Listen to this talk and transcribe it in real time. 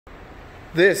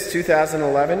This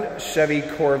 2011 Chevy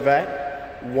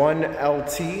Corvette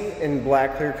 1LT in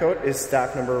black clear coat is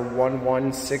stock number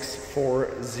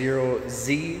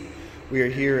 11640Z. We are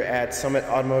here at Summit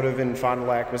Automotive in Fond du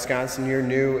Lac, Wisconsin, your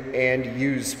new and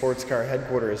used sports car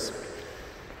headquarters.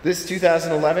 This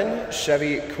 2011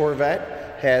 Chevy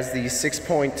Corvette has the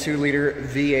 6.2 liter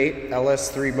V8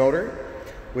 LS3 motor,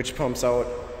 which pumps out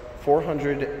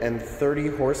 430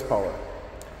 horsepower.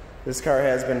 This car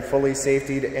has been fully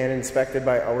safetied and inspected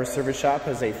by our service shop,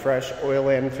 has a fresh oil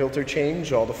and filter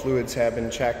change. All the fluids have been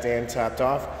checked and topped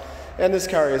off, and this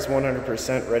car is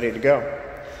 100% ready to go.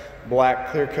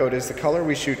 Black clear coat is the color.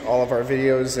 We shoot all of our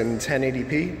videos in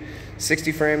 1080p,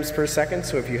 60 frames per second,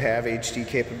 so if you have HD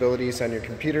capabilities on your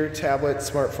computer, tablet,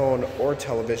 smartphone, or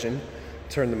television,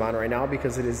 turn them on right now,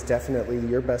 because it is definitely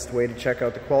your best way to check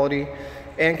out the quality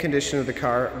and condition of the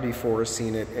car before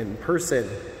seeing it in person.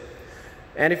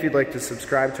 And if you'd like to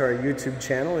subscribe to our YouTube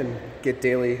channel and get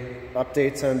daily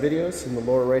updates on videos, in the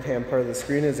lower right hand part of the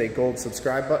screen is a gold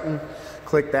subscribe button.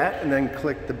 Click that and then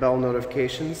click the bell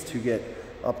notifications to get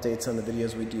updates on the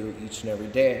videos we do each and every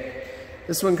day.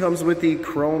 This one comes with the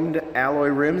chromed alloy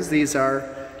rims. These are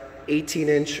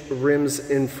 18-inch rims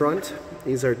in front.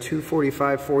 These are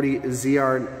 245/40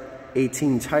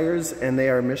 ZR18 tires, and they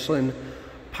are Michelin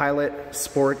Pilot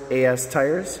Sport AS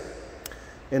tires.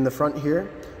 In the front here,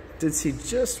 did see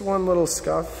just one little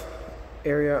scuff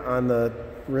area on the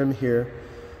rim here,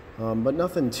 but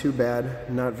nothing too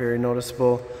bad, not very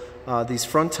noticeable. These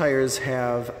front tires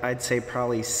have, I'd say,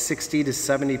 probably 60 to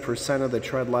 70% of the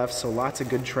tread left, so lots of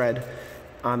good tread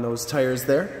on those tires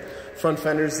there. Front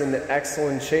fender's in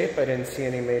excellent shape. I didn't see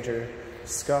any major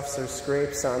scuffs or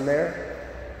scrapes on there.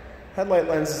 Headlight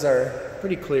lenses are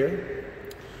pretty clear.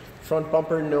 Front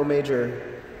bumper, no major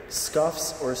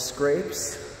scuffs or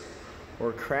scrapes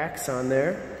or cracks on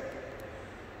there.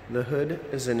 The hood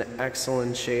is in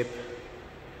excellent shape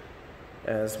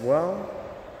as well.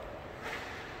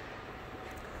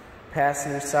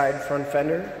 Passenger side front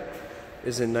fender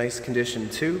is in nice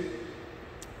condition too.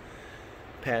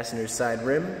 Passenger side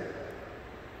rim,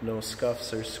 no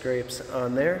scuffs or scrapes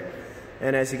on there.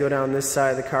 And as you go down this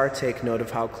side of the car, take note of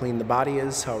how clean the body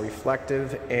is, how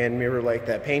reflective and mirror-like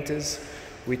that paint is.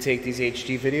 We take these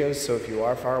HD videos, so if you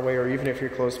are far away or even if you're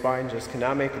close by and just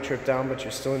cannot make the trip down, but you're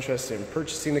still interested in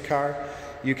purchasing the car,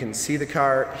 you can see the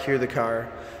car, hear the car,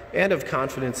 and have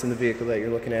confidence in the vehicle that you're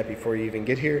looking at before you even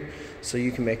get here, so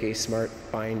you can make a smart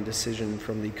buying decision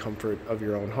from the comfort of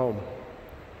your own home.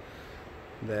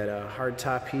 That hard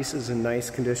top piece is in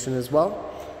nice condition as well.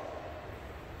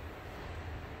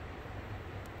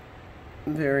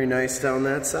 Very nice down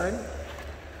that side.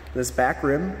 This back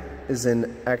rim is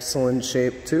in excellent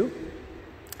shape too.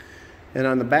 And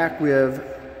on the back we have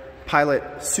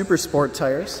Pilot Super Sport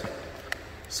tires,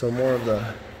 so more of the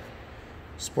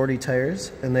sporty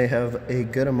tires, and they have a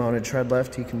good amount of tread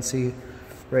left. You can see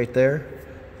right there,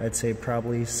 I'd say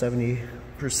probably 70%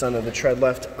 of the tread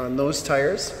left on those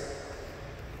tires.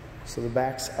 So the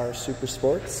backs are Super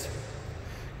Sports.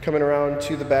 Coming around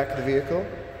to the back of the vehicle,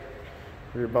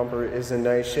 rear bumper is in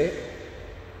nice shape.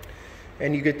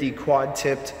 And you get the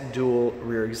quad-tipped dual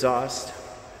rear exhaust,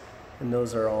 and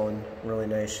those are all in really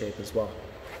nice shape as well.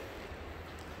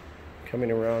 Coming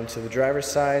around to the driver's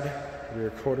side, rear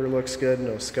quarter looks good,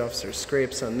 no scuffs or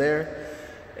scrapes on there.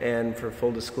 And for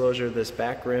full disclosure, this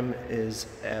back rim is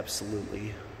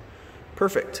absolutely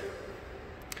perfect.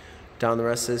 Down the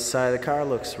rest of this side of the car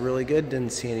looks really good,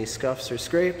 didn't see any scuffs or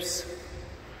scrapes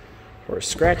or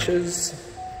scratches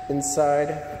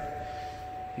inside.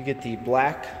 You get the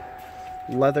black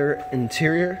leather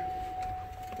interior,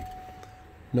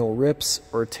 no rips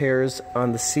or tears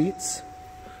on the seats,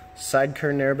 side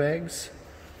curtain airbags,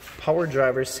 power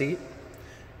driver's seat,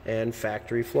 and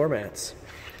factory floor mats.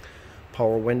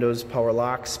 Power windows, power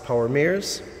locks, power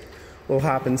mirrors. We'll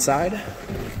hop inside,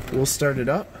 we'll start it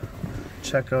up,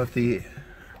 check out the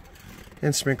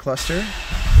instrument cluster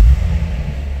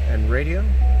and radio.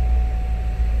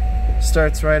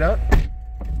 Starts right up.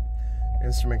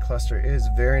 Instrument cluster is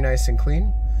very nice and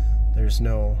clean. There's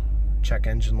no check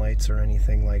engine lights or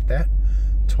anything like that.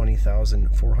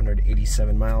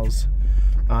 20,487 miles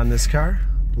on this car.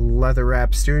 Leather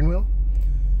wrapped steering wheel.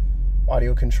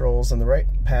 Audio controls on the right,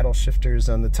 paddle shifters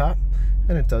on the top,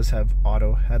 and it does have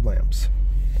auto headlamps.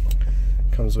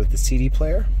 Comes with the CD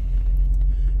player,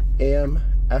 AM,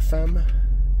 FM,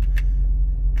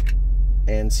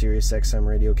 and Sirius XM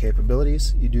radio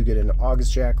capabilities. You do get an aux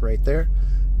jack right there.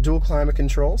 Dual climate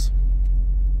controls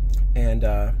and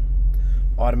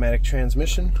automatic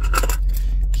transmission,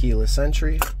 keyless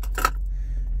entry,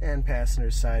 and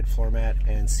passenger side floor mat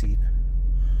and seat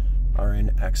are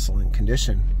in excellent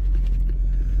condition.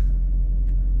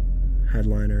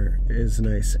 Headliner is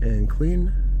nice and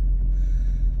clean.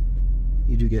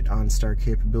 You do get OnStar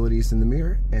capabilities in the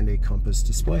mirror and a compass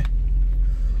display.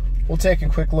 We'll take a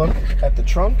quick look at the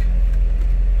trunk.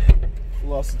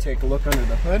 We'll also take a look under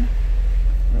the hood.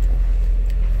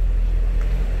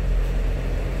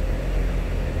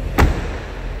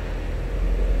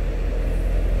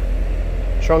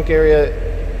 Trunk area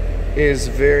is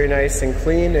very nice and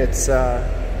clean. It's a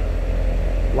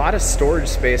lot of storage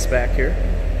space back here.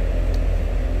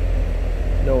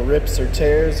 No rips or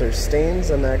tears or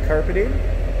stains on that carpeting.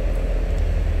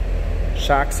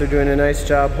 Shocks are doing a nice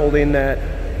job holding that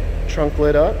trunk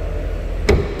lid up.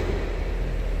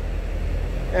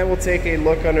 And we'll take a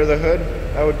look under the hood.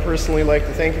 I would personally like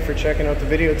to thank you for checking out the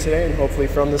video today, and hopefully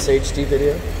from this HD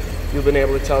video you've been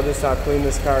able to tell just how clean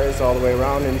this car is all the way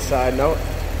around, inside and out.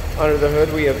 Under the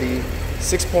hood we have the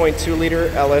 6.2 liter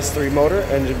LS3 motor.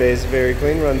 Engine bay is very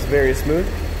clean, runs very smooth.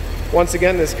 Once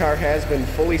again, this car has been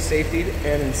fully safetied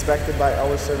and inspected by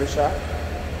our service shop.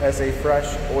 Has a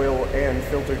fresh oil and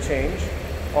filter change.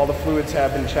 All the fluids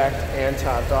have been checked and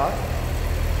topped off.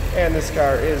 And this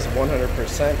car is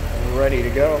 100% ready to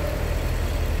go.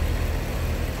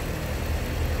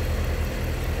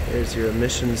 There's your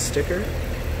emissions sticker.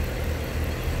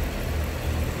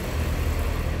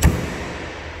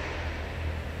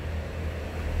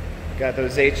 Got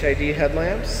those HID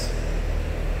headlamps.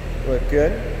 Look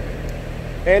good.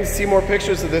 And to see more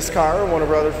pictures of this car, one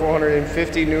of our other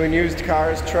 450 new and used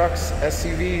cars, trucks,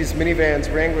 SUVs,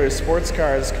 minivans, Wranglers, sports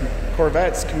cars,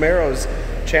 Corvettes, Camaros,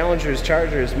 Challengers,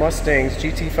 Chargers, Mustangs,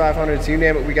 GT500s, you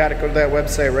name it, we got it. Go to that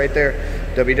website right there,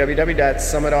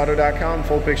 www.summitauto.com.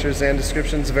 Full pictures and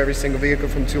descriptions of every single vehicle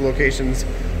from 2 locations,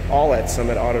 all at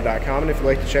summitauto.com. And if you'd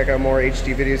like to check out more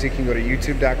HD videos, you can go to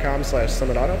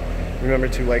youtube.com/summitauto. Remember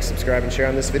to like, subscribe, and share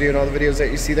on this video and all the videos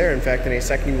that you see there. In fact, in a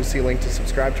second you will see a link to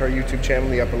subscribe to our YouTube channel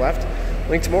in the upper left.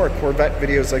 Link to more Corvette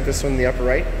videos like this one in the upper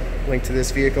right. Link to this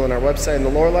vehicle on our website in the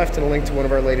lower left, and a link to one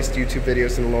of our latest YouTube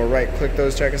videos in the lower right. Click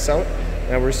those, check us out.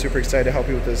 And we're super excited to help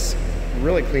you with this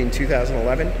really clean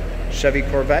 2011 Chevy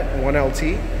Corvette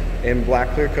 1LT in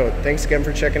black clear coat. Thanks again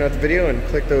for checking out the video, and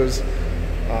click those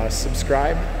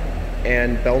subscribe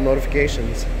and bell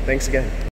notifications. Thanks again.